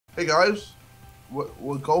Hey guys,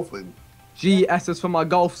 we're golfing. GS is for my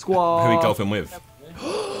golf squad. Who are we golfing with?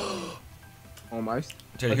 Almost.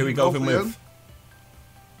 Jay, who are we golfing with?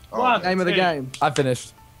 What? Name of the game. I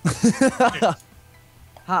finished.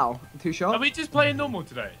 How? 2 shots? Are we just playing normal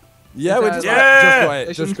today? Yeah, we're just Yeah!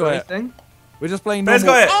 quiet. Just quiet. We're just playing normal.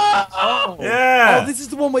 Let's go it. Oh! Yeah. Oh, this is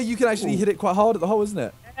the one where you can actually hit it quite hard at the hole, isn't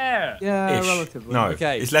it? Yeah. Yeah, Ish. relatively. No,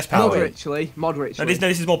 Okay. it's less powerful. Moderately. No,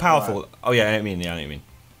 this is more powerful. Oh yeah, I know what you mean. Yeah, I know what you mean.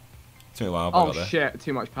 Took me a while, but I Oh got there. shit,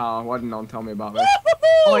 too much power. Why didn't no one tell me about this?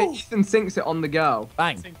 Oh, wait, Ethan sinks it on the girl.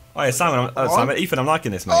 Bang. Oh yeah, Simon, Ethan, I'm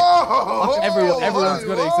liking this, mate. Oh, Everyone's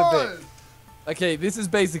got it except Vic. Okay, this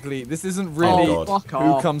isn't really Oh, God. Fuck who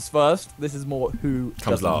off. comes first. This is more who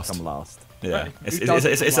Comes doesn't last. come last. Yeah, it's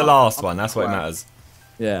does the last one. That's what Wow. matters.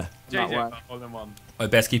 Yeah. That JJ way. got more than one. I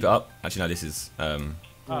best keep it up. Actually, no, this is.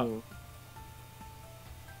 Oh.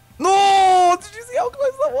 No! Did you see how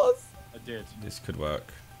close that was? I did. This could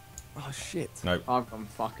work. Oh shit. Nope. I've gone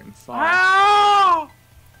fucking far. Ah!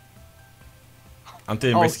 I'm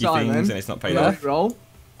doing Oh, risky Simon. things and it's not paid Yeah. off. Roll.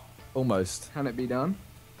 Almost. Can it be done?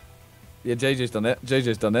 Yeah, JJ's done it.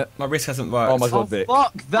 JJ's done it. My risk hasn't worked. Oh my Oh, god, Vic.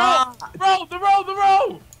 fuck that! Roll! The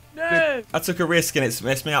roll! No! I took a risk and it's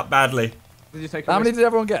messed me up badly. Did you take a How many risk? did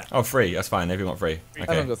everyone get? Oh, 3. That's fine. Everyone got 3.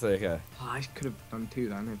 Everyone Okay. got 3, okay. Oh, I could have done 2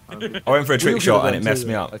 then. If I went for a We trick all shot could've and it done messed two,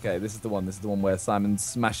 me then. up. Okay, this is the one. This is the one where Simon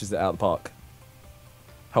smashes it out of the park.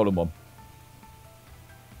 Hole in one.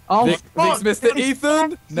 Oh, Vic's fuck! missed it.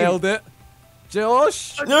 Ethan nailed it.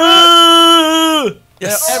 Josh. No! Yeah,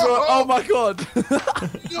 Yes. everyone. Oh my god.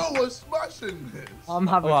 Yo, we're smashing this. I'm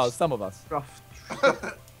having Wow, some of us. rough.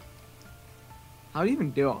 How do you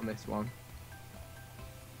even do it on this one?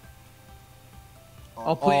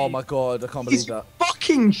 Oh, please. Oh my god, I can't believe It's that.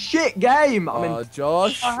 fucking shit game. Oh,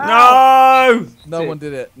 Josh. No! No one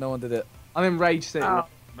did it. No one did it. I'm in Rage City. Oh,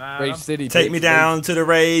 man. Rage City. Take Vic, me down to the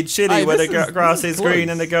Rage City Hey, where the this is grass is green close.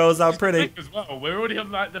 and the girls are pretty. Quick as well. We're already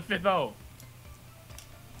on like the 5th hole.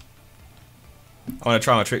 I want to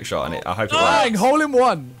try my trick shot and I hope it Bang! works. Hole in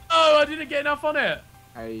one. Oh, I didn't get enough on it.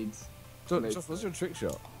 AIDS. Josh, what's your trick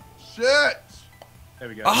shot? Shit. There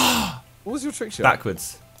we go. Ah! What was your trick shot?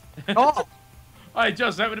 Backwards. Oh, Alright,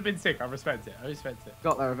 Josh, that would have been sick. I respect it. I respect it.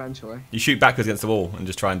 got there eventually. You shoot backwards against the wall and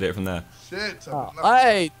just try and do it from there. Shit.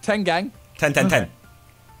 Hey, 10 gang. 10, 10, 10.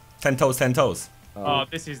 10 toes, 10 toes. Oh,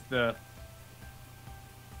 this is the...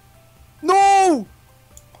 No!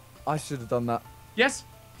 I should have done that. Yes!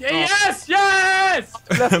 Yeah, yes! Yes!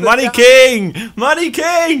 Money King! Money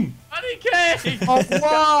King! Money King! Oh,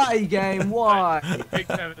 why, game? Why? Big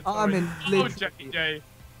seven, I'm in sorry. Oh, literally- Jackie J.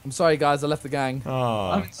 I'm sorry, guys. I left the gang. Oh.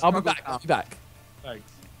 I'm in I'll be struggle back. now. I'll be back.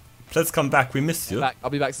 Thanks. Let's come back. We missed you. I'll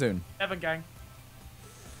be back soon. 7 gang.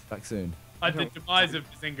 Back soon. The demise of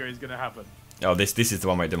Bazinga is going to happen. Oh, this is the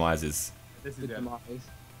one where it demises. This is Good it. demise.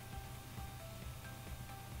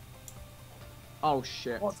 Oh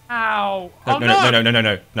shit. What? Ow! No, Oh,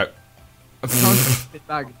 no. Big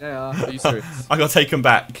bag there. Are you serious? I got taken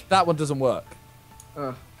back. That one doesn't work.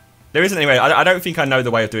 There isn't anyway. I don't think I know the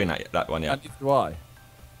way of doing that one yet. And neither do I.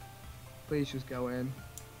 Please just go in.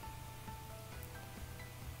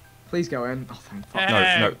 Please go in. Oh, thank fuck.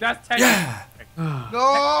 No. That's 10. Yeah.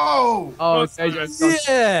 No. Oh, sorry.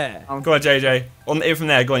 Yeah. Go on, JJ. On from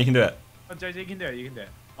there. Go on. You can do it. Oh, JJ, you can do it. You can do it.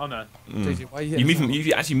 Oh no. JJ, why are you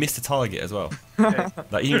You actually missed the target as well.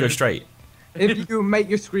 Like you can go straight. If you make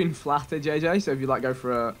your screen flatter, JJ, so if you like go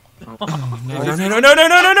for a... No! Oh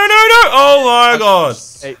my god!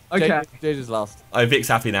 Hey, Okay. JJ's last. Oh, Vic's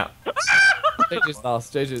happy now. JJ's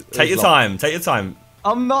last. JJ's Take your last. time. Take your time.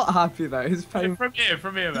 I'm not happy though. His pain. From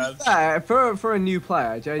here, man. Yeah, for a new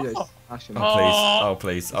player, JJ's smashing it. Oh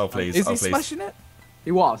please. Oh please. Is Oh he please. smashing it?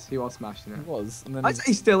 He was smashing He it. was. And then I'd say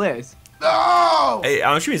he still is. No. Hey,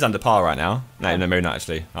 I'm sure he's under par right now. No, maybe not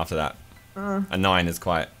actually. After that, a 9 is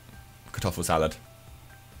quite kartoffel salad.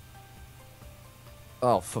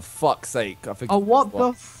 Oh, for fuck's sake! I think. Oh, what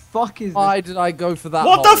the fuck is this? Why did I go for that?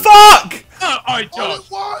 What hole? the fuck? Oh, alright, All Josh.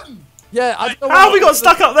 at one. Yeah, I don't know. How have we got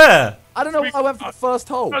stuck up there? I don't know why I went for the first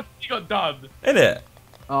hole. Josh, you got done. In it.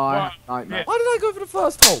 Oh, I had a nightmare. Why did I go for the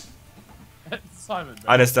first hole? Simon, man.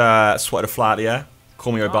 I just swatted a fly at the air.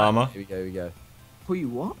 Call me Obama, Here we go. Here we go. Who you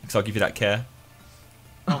what? because I'll give you that care.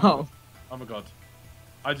 Oh. Oh my god.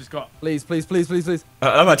 I just got... Please, please, please, please, please. I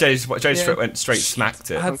love how Jay's Yeah. went straight smacked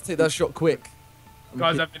it. I had to take that shot quick.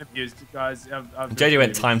 Guys, I've been abused. Guys, I've been JJ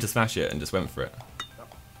went abused. time to smash it and just went for it.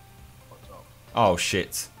 Oh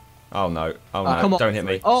shit. Oh no. Oh no. come on. Don't hit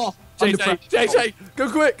me. Oh, JJ, JJ, go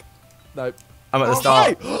quick. No. I'm at the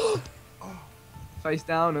start. face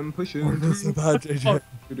down and push it. That's so bad,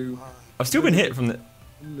 JJ. I've still been hit from the.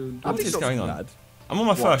 How What is shots going on? bad? I'm on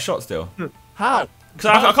my first shot still. How?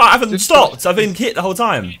 Because I haven't stopped. I've been hit the whole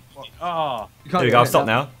time. Oh. You can't There we get go. I'll it stop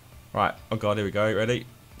now. Right. Oh god. Here we go. Ready?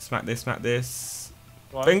 Smack this. Smack this.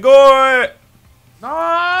 What? Bingo! No!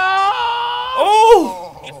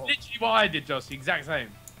 Oh! It's literally what I did, Josh. The exact same.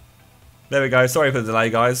 There we go. Sorry for the delay,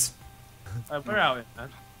 guys. We're out here, man.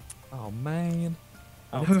 Oh man.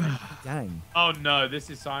 Oh. Gang. Oh no, this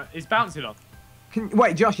is silent. It's bouncing on.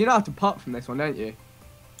 Wait, Josh, you know how to pop from this one, don't you?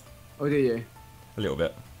 Or do you? A little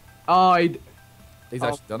bit. Oh, He's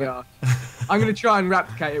actually done it. God. I'm gonna try and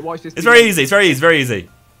replicate it. Watch this. It's very easy. It's very easy. Very easy.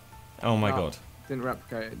 Oh my No. god. Didn't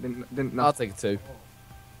replicate it. Didn't. I'll take it too.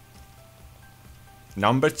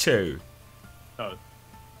 Number 2. No.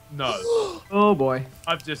 No. Oh boy.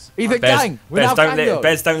 I've just. Either Bez, gang. We're Bez, now don't gang, let though.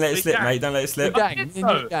 Bez, don't let it Big slip, gang. mate. Don't let it slip. Gang. It's In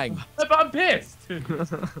so- your gang. No, but I'm pissed. Oh,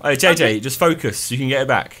 JJ, just focus. You can get it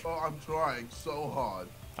back. Oh, I'm trying so hard.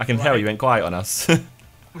 I can tell you went quiet on us.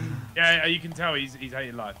 Yeah, you can tell he's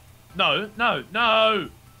hating life. No, no, no,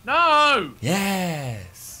 no.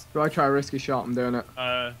 Yes. Do I try a risky shot? I'm doing it.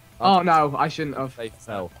 Uh, Oh no, I shouldn't have. Safe as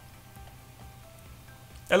hell.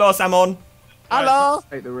 Hello, Samon. Hello.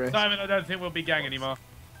 Take the risk. Simon, I don't think we'll be gang anymore.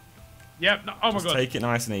 Yep. No, oh my Just god. take it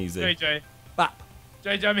nice and easy. JJ. Bap.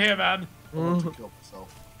 JJ, I'm here, man. I want to kill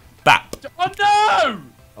myself. Bap. Oh no!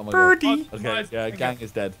 Oh my god. Birdie. Okay, yeah, gang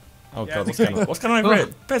is dead. Oh Yeah, god, what's okay. going on? What's going on over here?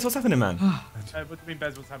 Bez, what's happening, man? What do you mean,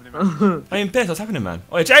 Bez? What's happening, man? I mean, Bez, what's happening, man?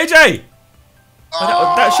 Oh, JJ!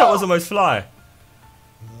 Oh, that shot was almost fly.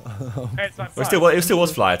 Hey, it's like It still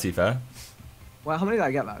was fly, to be fair. Well, how many did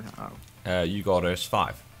I get that? Oh. You got us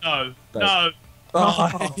 5. No, Bez. no.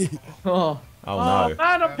 Oh. Oh, Oh, no.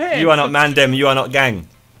 man, I'm pissed. You are not Mandem, you are not gang.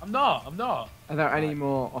 I'm not. I'm not. Are there any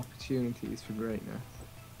more opportunities for greatness?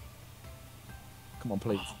 Come on,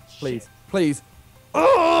 please. Please. Please.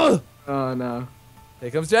 Oh! Oh no.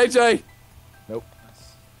 Here comes JJ.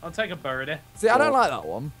 I'll take a birdie. See, I don't like that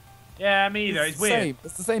one. Yeah, me either. It's the weird. same.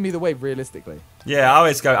 It's the same either way, realistically. Yeah, I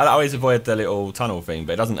always avoid the little tunnel thing,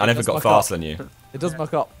 but it doesn't. I never does got muck faster up. than you. It does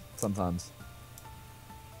muck up sometimes.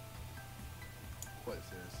 What is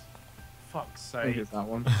this? Fuck's I think sake. it's that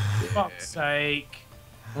one. Fuck's sake.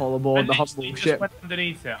 All I aboard the literally humble just ship. went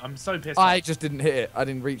underneath it. I'm so pissed. I just didn't hit it. I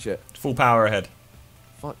didn't reach it. Full power ahead.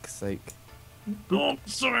 Fuck's sake. Oh, I'm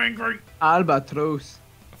so angry. Albatross.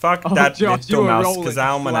 Fuck Oh, that Josh, you little were mouse, rolling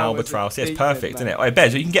Kazalman flowers albatross. and Yeah, it's beating it, perfect, man. isn't it? Oh,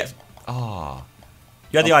 Bez, you can get. Ah.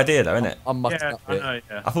 You had the idea, though, innit? I'm mucking Yeah, up I here. know.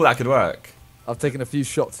 Yeah. I thought that could work. I've taken a few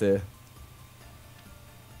shots here.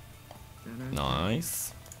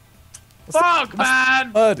 Nice. Fuck,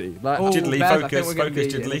 man. Birdie. Like, Oh, Jiddly, Bez, I think focus, we're gonna focus,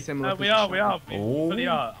 be in a Jiddly. similar We are. position. We Oh. fully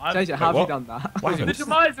are. JJ, how have what? you done that? What The happened?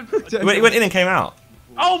 demise of. He went in and came out.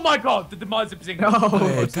 Oh my god, the demise of Zingle. Oh,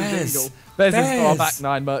 Hey, it's a Bez. jingle. Bez is our Bez. back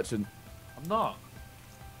 9 merchant. I'm not.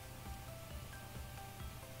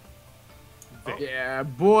 Yeah,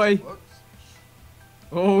 boy. What?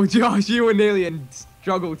 Oh, Josh, you were nearly in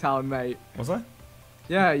struggle town, mate. Was I?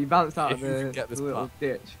 Yeah, you bounced out of If you can the get this little putt.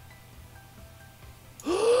 ditch.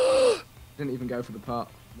 Didn't even go for the putt.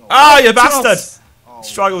 Oh, you bastard! Yes. Oh,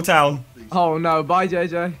 Struggle Town. please. Oh no, bye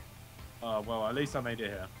JJ. Oh well, at least I made it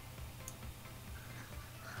here.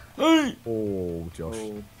 Oh, Josh.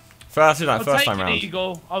 Oh. First I'll take time an round.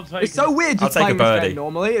 eagle. I'll take. It's so weird I'll just take a playing this birdie. game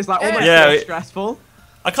normally. It's like almost Yeah, more it- stressful.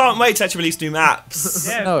 I can't wait to actually release new maps.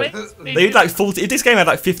 Yeah, No. please, They did like 40. If this game had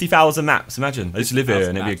like 50,000 maps, imagine. They just live here and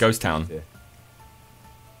it'd be a Maps. ghost town.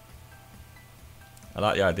 I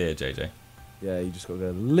like the idea, JJ. Yeah, you just got to go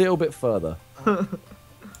a little bit further.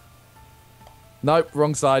 Nope,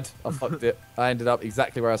 wrong side. I fucked it. I ended up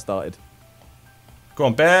exactly where I started. Go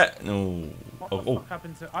on, Bear. No. What Oh, the oh, fuck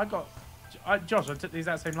happened to? Josh, I took the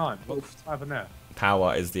exact same line. What happened there?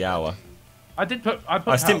 power is the hour. I put. I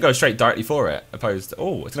power. didn't go straight directly for it. Opposed to.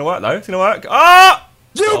 Oh, it's gonna work though. It's gonna work. Ah!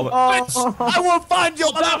 You Oh, Oh, I will find your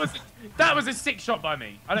Oh, that was a sick shot by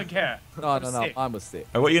me. I don't care. No, That was no, sick. I was sick.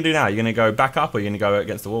 what are you gonna do now? You're gonna go back up or you're gonna go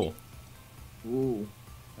against the wall? Ooh.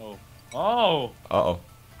 Oh. Oh. Uh oh.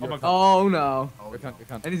 Oh my god. Oh no. Oh, We can't, we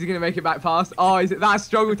can't. And is he gonna make it back past? Oh, is it that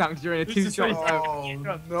struggle tank? Because you're in a Who's the two-shot zone.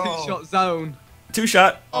 oh no. Two-shot zone.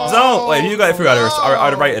 2-shot. Oh, Zone. Wait, if you got it through, I'd no.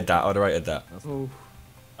 have rated that. I'd have rated that. Oh.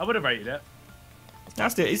 I would have rated it.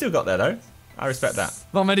 That's it. He still got there though. I respect that.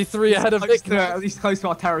 Not many 3 ahead of Close Vic. to, at least close to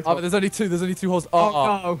our Oh, territory. but there's only 2. There's only 2 holes. Oh,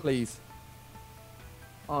 Oh, no. please.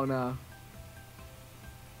 Oh no.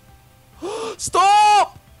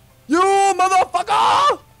 Stop! You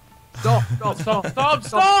motherfucker! Stop! Stop! Stop! Stop!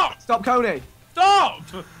 Stop! Stop, Coney! Stop!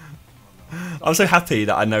 I'm so happy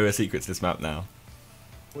that I know the secret to this map now.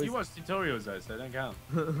 You watch tutorials though, so they don't count.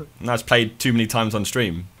 And I've played too many times on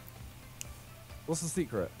stream. What's the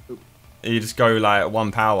secret? You just go like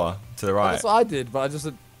 1 power to the right. That's what I did, but I just...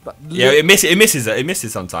 Yeah, it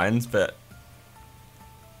misses sometimes, but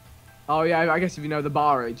Oh yeah, I guess if you know the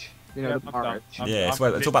barrage. You know Yeah, the I'm done. barrage. Yeah, it's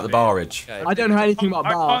all about the barrage. Okay. I don't know anything about I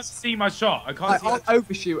can't bars. see my shot. I can't Like, see. I'll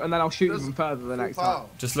overshoot and then I'll shoot Just even further the full next time. power.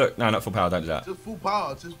 Just look. No, not full power. Don't do that. Just full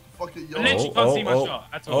power. Just fucking I literally yo. can't see my shot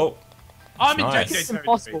at all. Oh. I'm in Nice. JJ It's territory.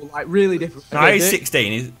 impossible, like really difficult. No, Okay, he's Dick.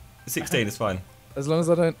 16. He's 16 is fine. As long as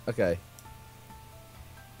I don't. Okay.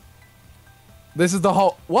 This is the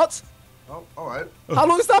whole. What? Oh, all right. How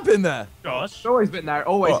long has that been there? Josh, It's always been there. It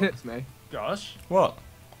always What? hits me. Josh, What?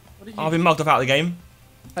 what did you I've been mugged off out of the game.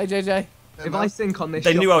 Hey JJ. Hey, If man. I sink on this,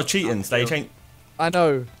 They shot, knew I was cheating, so they changed. I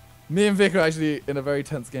know. Me and Vic are actually in a very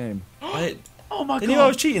tense game. They Oh my knew I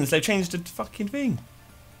was god. cheating, so they changed the fucking thing.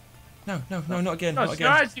 No, not again. Not Josh, you're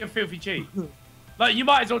again. actually a filthy cheat. Like, you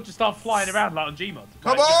might as well just start flying around like on Gmod.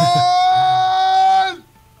 Come Like, on! Hey,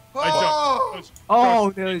 Oh! Josh, Oh,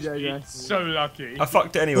 Josh, nearly literally JJ. So lucky. I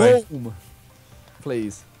fucked it anyway. Boom.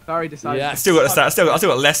 Please. Very decisive. Yeah. I still got I still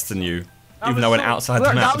got less than you, That even was though I went so- outside Look,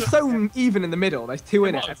 the that map. was so even in the middle. There's two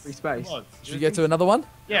in It it was. every space. It was. Should we get to another one?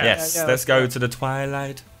 Yeah. Yes, yeah, let's go to the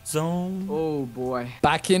Twilight Zone. Oh boy.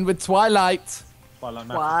 Back in with Twilight. Twilight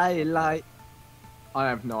map. Twilight. I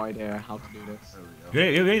have no idea how to do this. There we go.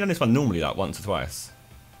 You've only done this one normally, like once or twice.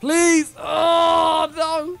 Please. Oh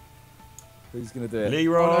no. Who's gonna do it?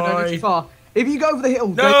 Leroy. Oh, no, don't go too far. If you go over the hill,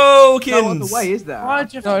 No, there's no other Kins. way, is there?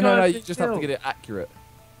 Why'd you have No, to no, go no. over You the just have to hill? get it accurate.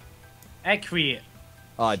 Accurate.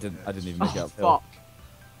 Oh, I didn't even make it Oh, uphill. fuck.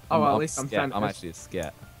 Oh, well, at least I'm scared. centered. I'm actually a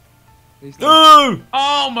scat. At least I'm- No!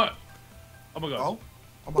 Oh my. Oh my god. Oh?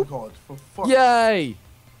 Oh my god. For fuck. Yay!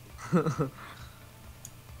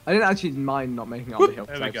 I didn't actually mind not making it on the hill.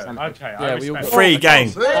 There 'cause we I've go. centered. Okay, Yeah, I we all respect got- it. Free gang.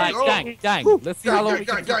 See? Gang, Oh. gang, gang. Let's see how long we can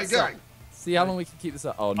Gang, keep gang, this up. gang. See how long we can keep this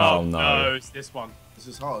up. Oh no. Oh, no. No, it's this one. This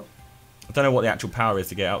is hard. I don't know what the actual power is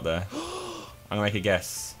to get out there. I'm gonna make a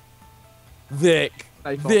guess. Vic.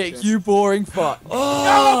 Safe Vic, option. you boring fuck.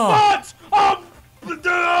 Oh! What? Oh,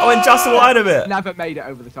 I went just wide of it. Never made it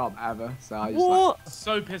over the top ever, so I just What?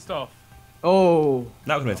 so pissed off. like, oh,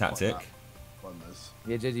 That would be a tactic. Run this.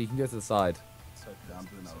 Yeah, JJ, you can go to the side. So Yeah, I'm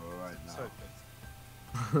pissed. doing that right now.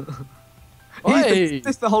 So pissed. Hey!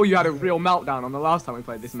 This is the hole you had a real meltdown on the last time we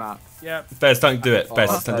played this map. Yeah. Bez, don't do it. Bez,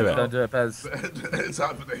 Oh, just don't do Don't it. do it, Pez. It's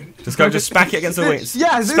happening. Just go, just smack it against the wings.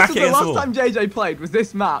 Yeah, this Smack was it the against the last wall. time JJ played was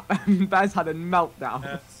this map, and Baz had a meltdown.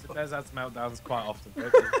 Yeah, Bez has meltdowns quite often.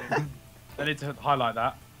 I need to highlight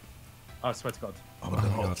that. Oh, I swear to God. Oh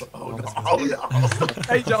no. Oh no. Oh no.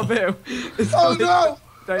 Deja vu. It's Oh like no.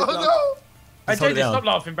 deja- Oh no. Hey, Just hold it JJ, down. stop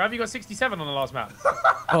laughing, bruv. You got 67 on the last map.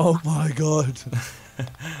 Oh my god.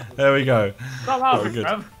 There we go. Stop laughing, good.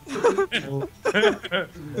 bruv.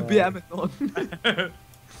 The BM is on.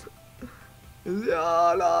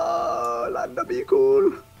 Yeah, la, Landa, be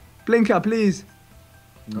cool. Blinker, please.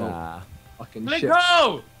 Nah. Fucking shit.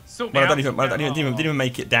 Blinko! Sort me Well, I out. didn't even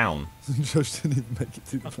make it down. Josh didn't even make it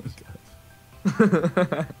to the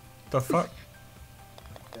bunker. The fuck?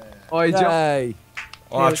 Oi, Josh. Yay.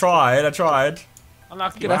 Oh, I tried.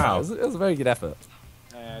 Unlucky. Good Wow. effort. It was a very good effort.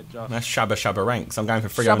 Josh. That's shabba ranks. I'm going for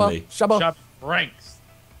free Shabba, only. Shabba. Shove ranks.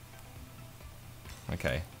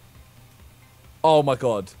 Okay. Oh my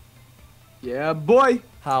god. Yeah, boy.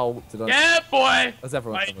 How did I... Yeah, boy. As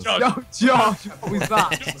everyone Hey, says. Josh. Yo, Josh, what was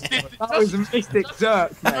that? That was a mystic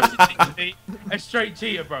Zerk, mate. A straight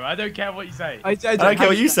cheater, bro. I don't care what you say. Hey, JJ, I don't care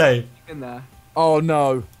what you say. in there. Oh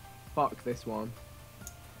no. Fuck this one.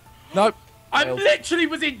 Nope. I Failed. literally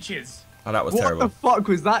was inches. Oh, that was What terrible. the fuck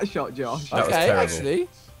was that shot, Josh? That was Okay, terrible. actually.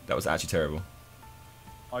 That was actually terrible.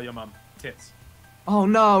 Oh, your mum. Tits. Oh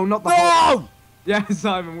no, not the whole. No! Yeah,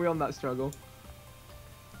 Simon, we on that struggle.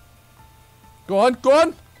 Go on, go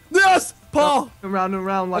on. Yes! Paul! Around and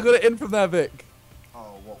around I like got it in from there, Vic.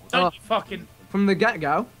 Oh, what was Don't you fucking. from the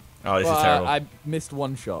get-go. Oh, this Well, is terrible. I missed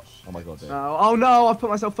one shot. Oh my god, Vic. No. Oh no, I've put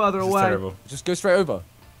myself further This is away. terrible. Just go straight over.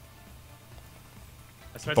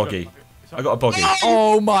 I swear to Boggy. God. I got a bogey.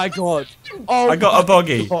 Oh my god. Oh I got a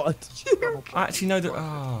bogey. god. I actually know that.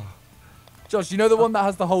 Oh. Josh, you know the one that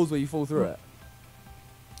has the holes where you fall through it?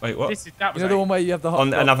 Wait, what? That You was know the one where you have the hole?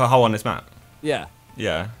 On another hole on this map. Yeah.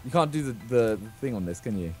 Yeah. You can't do the thing on this,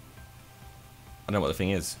 can you? I know what the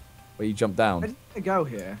thing is. Where you jump Where down. did I go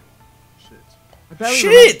here? Shit. I barely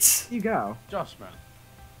remember Shit! where you go. Josh, man.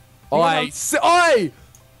 Oi! Oi!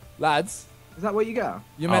 Lads, Is that where you go?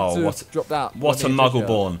 you're meant Oh, to what- have dropped out. What a When me and muggle JJ are.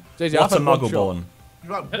 born. JJ, What I've a had one muggle shot. born.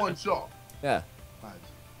 You had one shot. Yeah. Mad.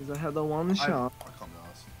 Because I had the one I shot. can't be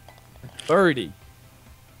asked. Birdie.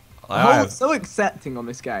 I I'm have. so accepting on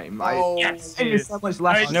this game. Like, Oh. Yes, there's it is. so much Hey,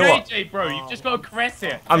 left. You know what? JJ, bro, you've just got to caress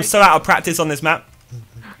it. I'm so out of practice on this map.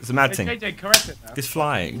 It's a mad Hey, thing. JJ, caress it now. This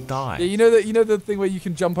flying, Yeah, die. you know the thing where you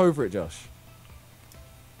can jump over it, Josh?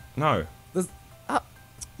 No.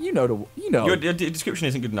 You You know. Your description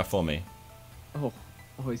isn't good enough for me. Oh,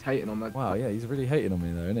 he's hating on that. Wow, yeah, he's really hating on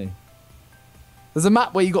me though, isn't he? There's a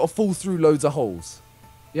map where you got to fall through loads of holes.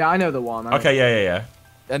 Yeah, I know the one. Okay, yeah.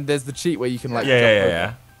 And there's the cheat where you can like.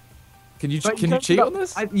 Yeah. Can you But cheat on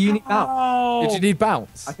this? You need bounce. Oh. Did you need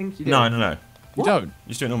bounce? I think you did. No. You What? don't. You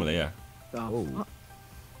just do it normally, yeah. Oh.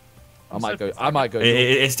 I might go.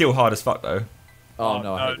 It's still hard as fuck though. Oh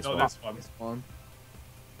no, I hate this not one. this one. This one.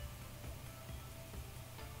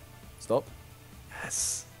 Stop.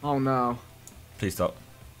 Yes. Oh no. Please stop.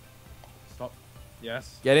 Stop.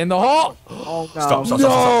 Yes. Get in the hole. Oh no. Stop.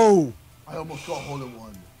 No. I almost got hole in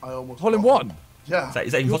one. Hole in one. Yeah. Is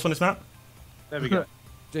that even possible on this map? There we go.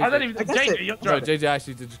 JJ. I don't even. I guess JJ, it- you're No, drunk. JJ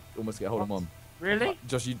actually did almost get hold of one. Really?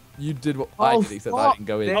 Josh, you did what I did, except I didn't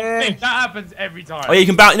go in. fuck. I think that happens every time. Oh, yeah, you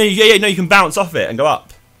can bounce. No, you can bounce off it and go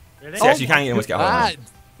up. Really? So yes, you can almost get hold of Bad.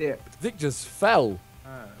 it. Vic just fell.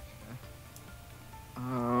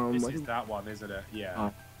 This What is that one, isn't it? Yeah.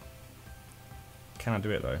 Oh. Can I do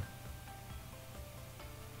it though?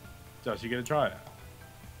 Josh, you gonna try it?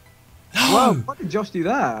 Whoa, what did Josh do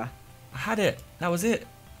there? I had it. That was it.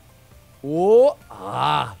 Whoa.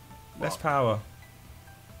 Ah. Less power.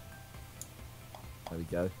 There we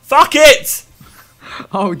go. Fuck it!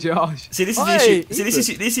 Oh, Josh. See, this is the Hey, issue. See,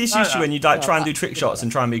 this is the No, issue no. when you like, try and do trick shots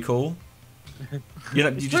and try and be cool. You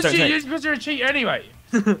just don't take. Because you're a cheater anyway.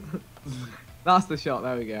 That's the shot.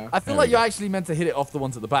 There we go. I feel There like we you're go. actually meant to hit it off the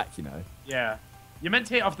ones at the back, you know. Yeah. You're meant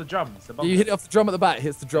to hit off the drums. The You hit it bongos. off the drum at the back,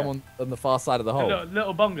 hits the drum Yeah. on the far side of the The hole.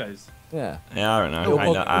 little bongos. Yeah. Yeah, I don't know.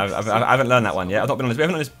 Little I haven't learned that one yet. I've not been on this. We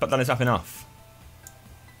haven't done this up enough.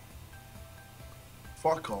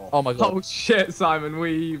 Fuck off. Oh my god. Oh shit, Simon.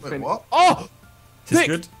 We Wait, finished. what? Oh! Is this Nick!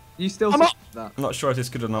 good? You still I'm said up. that? I'm not sure if this is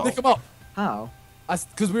good or not. Pick him up. How?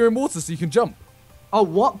 Because we were in water, so you can jump. Oh,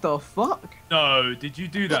 what the fuck? No, did you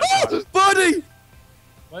do that? Simon? Buddy!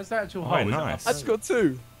 Where's the actual Oh, hole? Is it nice. I up just there? got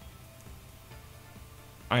 2.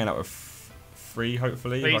 I'm gonna end up with 3,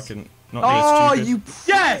 hopefully. Please. If I can not Oh, be stupid. you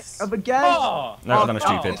Yes! of a game. Oh! No, I've done a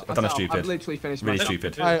Oh, stupid. I've done a I've stupid. literally finished Really my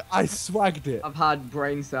stupid. I swagged it. I've had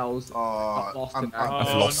brain cells. Uh, lost I'm, today. I'm,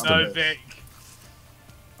 Oh, lost no, them. Vic.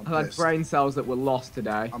 I'm I've had pissed. brain cells that were lost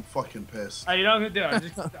today. I'm fucking pissed. Hey, you know what I'm gonna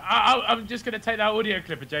do? I'm just gonna take that audio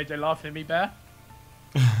clip of JJ laughing at me, Bear.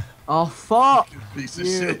 Oh fuck! Piece of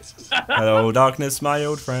You. shit. Hello, darkness, my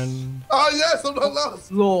old friend. Oh yes, I'm not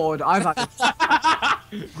lost. Lord, I've had.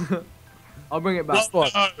 I'll bring it back. Last one.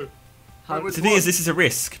 No. How- Which The thing one? is, this is a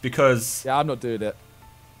risk because Yeah, I'm not doing it.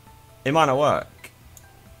 it might not work.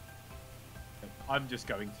 I'm just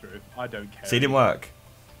going through. I don't care. See, it didn't work.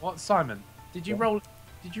 What, Simon? Did you roll?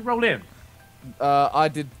 Did you roll in? I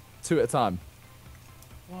did 2 at a time.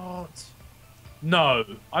 What? No,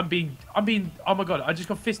 I'm being. Oh my god! I just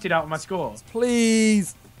got fisted out of my score.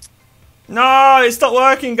 Please. No, it's not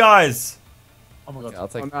working, guys. Oh my god. Okay, I'll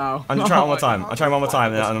take Oh no. I'm just trying one more time. I'm trying one more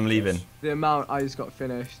time and I'm leaving. The amount I just got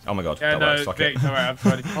finished. Oh my god, Yeah, that no, works. Fuck Vic, it. don't worry, I'm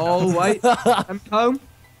trying to. Oh wait, I'm home.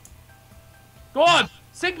 Go on,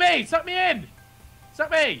 sink me, suck me in, suck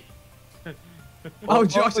me. Oh,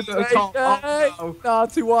 Josh is at the top. Oh, no. Nah,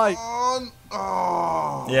 too wide.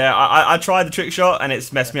 Oh. Yeah, I tried the trick shot and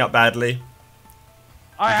it's messed me up badly.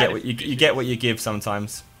 I You had get a what few you get what issues. you give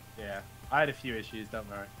sometimes. Yeah, I had a few issues. Don't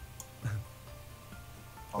worry.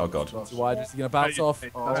 Oh, God. Too wide. Is he gonna bounce off?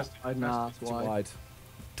 Oh, nah, it's Too wide. wide.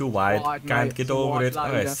 Too wide. Wide, Can't mate, get too over wide, it. Oh,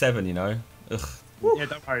 like it's that. 7, you know. Ugh. Yeah,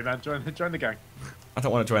 don't worry, man. Join the gang. I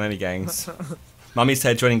don't want to join any gangs. Mummy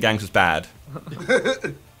said joining gangs was bad.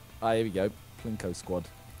 Ah, here we go. Plinko squad.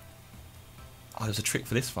 Oh, there's a trick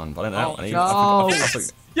for this one, but I don't know. Oh, I no.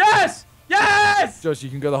 forgot- Yes, yes. Josh, you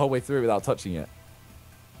can go the whole way through without touching it.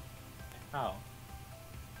 How?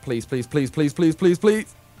 Please, please, please, please, please, please,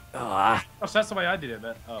 please. Ah. Oh, so that's the way I did it.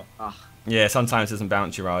 But oh, Yeah, sometimes it doesn't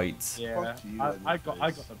bounce you right. yeah. Fuck you, I got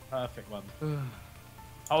the perfect one.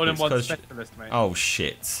 Hole in It's one 'cause- specialist, mate. Oh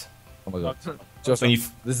shit. Oh my god. Oh, Josh, When you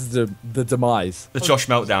this is the demise. the Josh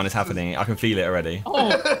meltdown is happening. I can feel it already.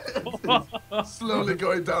 Slowly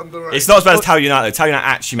going down the road. It's not as bad as Tau United. Though. Tau United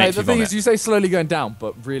actually Hey, makes the me thing vomit. is, you say slowly going down,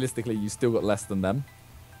 but realistically, you still got less than them.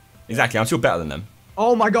 Exactly, I'm still better than them.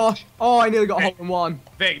 Oh my gosh! Oh, I nearly got a hole in one.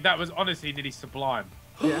 Vic, that was honestly nearly sublime.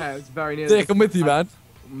 Yeah, it's very near. Dick, I'm with you, man.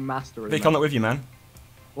 Mastery. Vic, I'm not with you, man.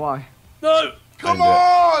 Why? No, Come Don't do it.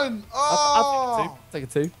 on! I'll Oh! take a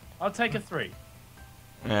 2. I'll take a 3.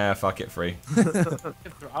 Yeah, fuck it, free.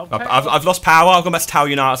 I'll take, I've lost power. I've gone back to Tau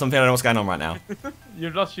United or something. I don't know what's going on right now.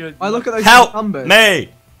 You've lost your. I look at those Help numbers. me!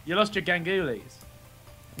 You lost your gangulis.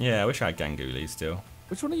 Yeah, I wish I had Gangulis still.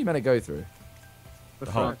 Which one are you meant to go through?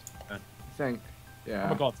 The whole- front, I think. Yeah. Oh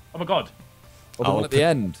my god. Oh my god. Or the Oh, one at the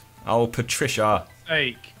end? Oh, Patricia.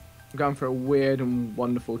 Sake. I'm going for a weird and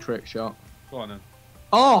wonderful trick shot. Go on then.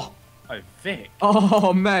 Oh! Oh, Vic.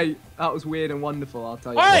 Oh, mate. That was weird and wonderful, I'll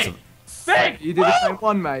tell you. Wait! Vic! You did the same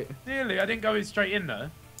one, mate. Really? I didn't go in straight in though.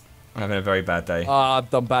 I'm having a very bad day. Ah, I've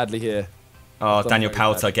done badly here. Oh, Done Daniel very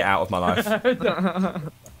Powter, bad. get out of my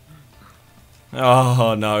life.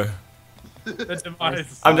 Oh no. The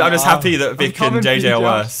demise. I'm just happy that Vic and coming for JJ you, are Josh.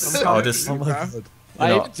 worse. I'm I'll coming just. for you, Oh my bro. god. You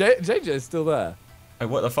know Hey, JJ is still there. Hey,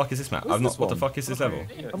 what the fuck is this map? What's I'm not. this What the one? fuck is this level?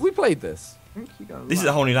 Have we played this? I think you got This is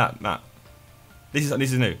a whole new map. This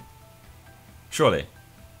is new. Surely,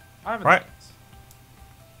 I haven't right? done this.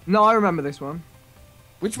 No, I remember this one.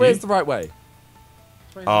 Which way You? is the right way?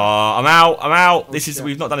 Oh, I'm out. I'm out. Oh, This is. shit.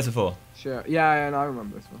 We've not done this before. Sure. Yeah, no, I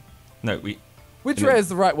remember this one. No, we. Which Yeah. way is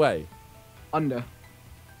the right way? Under.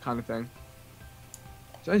 Kind of thing.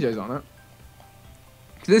 JJ's on it.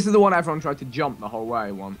 'Cause this is the one everyone tried to jump the whole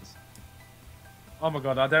way once. Oh my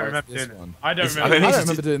god, I don't Oh, remember it's this doing one. it. I don't This, remember. think I this don't is-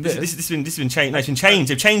 remember doing this. This has been changed. No, it's been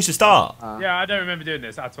changed. They've changed the start. Yeah, I don't remember doing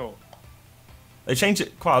this at all. They changed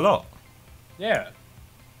it quite a lot. Yeah.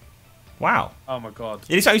 Wow. Oh my god.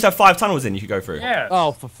 Yeah, this time you used to have 5 tunnels in you could go through. Yeah.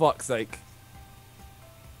 Oh, for fuck's sake.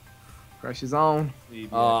 Pressure's on.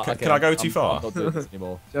 Can I go too far? I'm not doing this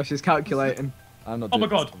anymore. Josh is calculating. I'm not Oh my doing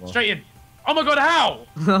god, this anymore. straight in. Oh my god, how?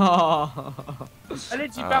 Oh, I literally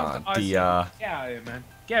Ah, bounced the ice. dear. Get out of here, man.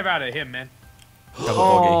 Get out of here, man. Double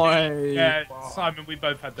bogey. Oi. Yeah, Simon, we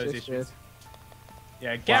both had those Shit, issues. shit.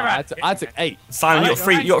 Yeah, get Wow, out. I took 8. Simon, I you got like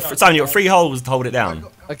three. your You got hands Simon, you up. got 3 holes to hold it down.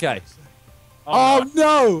 Okay. Oh, Oh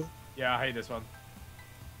no! yeah, I hate this one.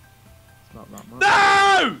 It's not that much.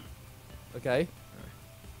 No! Okay.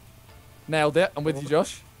 Nailed it. I'm with you,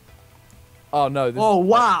 Josh. Oh no. This Oh,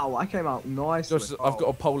 wow. I came out nicely. Josh, I've got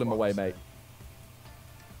a pole in my way, mate.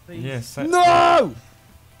 Please. Yes. No!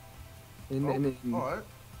 In. Alright.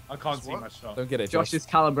 I can't see What? my shot. Don't get it, Josh Josh. is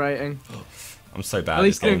calibrating. I'm so bad. At at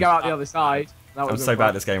least this he didn't game. go out the other side. That I'm was so bad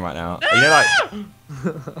at this game right now. You know, like,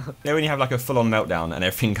 you know when you have like a full-on meltdown and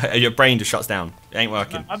everything, your brain just shuts down. It ain't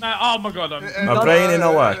working. I'm out. Oh my god, I'm. My brain ain't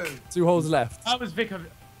no work. 2 holes left. That was Vic.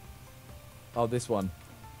 Oh, this one.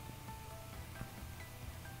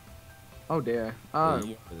 Oh, dear. Yeah, Oh.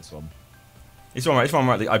 you for this one. It's one right. It's one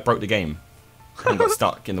right. I broke the game and got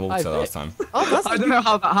stuck in the water I last time. Oh, that's I don't know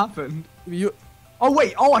how that happened. You, Oh,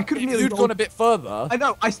 wait. Oh, I could have if nearly you'd rolled. gone a bit further. I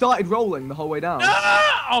know. I started rolling the whole way down.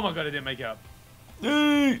 Ah! Oh my god, I didn't make it up.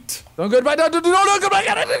 Eat. Don't go back down. No, go back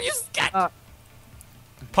down. You scat.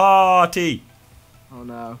 Party Oh,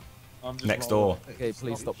 no. I'm just next rolling. door. Okay,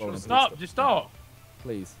 please stop rolling. Please Stop, just stop.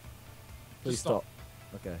 Please. Please Just stop.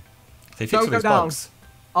 Okay. They fixed Don't all go those down. bugs.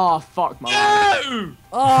 Oh, fuck my life. No!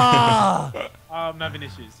 Ah! I'm having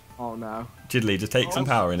issues. Oh, no. Jiddly, just take some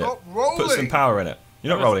power in it. Stop rolling. Put some power in it.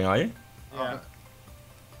 You're not rolling, are you? Yeah.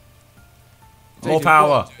 More JJ, power.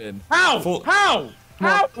 what are you doing? How? Full- How? Come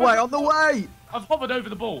How? on. Wait, on the way. I've hovered over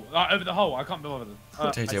the ball, like over the hole. I can't be bothered.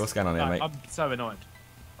 JJ, what's going on here, mate? I'm so annoyed.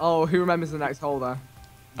 Oh, who remembers the next hole there?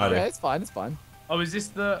 I do. Okay, it's fine. It's fine. Oh, is this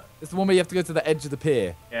the? It's the one where you have to go to the edge of the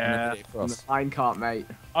pier. and then Yeah. get it On the across. mine cart, mate.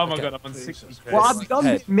 Oh my Okay. god, I'm on Jesus 60. Christ. Well, I've done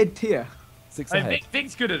Head. it mid-tier. 6 Hey, ahead.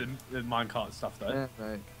 Vic's good at the minecart stuff though. Yeah,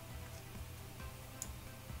 mate.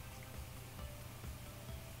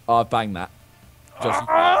 Oh, I banged that. Josh,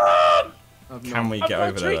 Ah! I've Can not. we I've get got a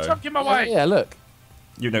over tree there though? trunk in my yeah, way. yeah, look.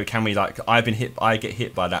 You know, can we like? I've been hit. I get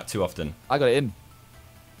hit by that too often. I got it in.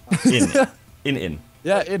 In.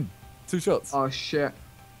 Yeah, in. 2 shots. Oh, shit.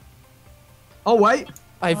 Oh, wait.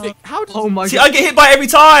 Hey, Vic, how did Oh, my See, God. I get hit by it every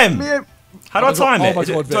time. Me- How do Oh I my God, time oh it? my Is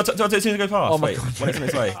it- God, do I Vic. do it as soon as I go past? Oh my Wait, God, when it's on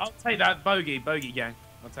its way. I'll take that bogey gang.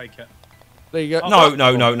 I'll take it. There you go. No,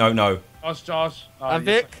 no, no, no, no. Josh. Oh, And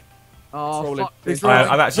yes. Vic. Oh, rolling. fuck Vic's this. rolling.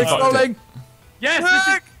 I've actually Vic's fucked it. rolling.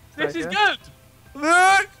 Yes, this is Okay. good.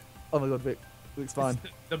 Vic. Oh my God, Vic. Vic's fine.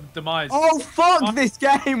 The demise. Oh, fuck this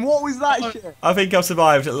game. What was that Oh. shit? I think I've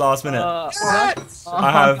survived at the last minute. Yes!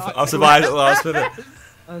 I've survived at the last minute.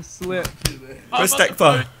 I slipped. I'm Press on the deck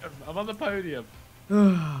bar. podium. I'm on the podium.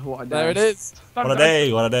 What a day. There it is. What a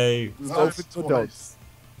day, what a day. Go for the dogs.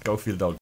 Go for the dog.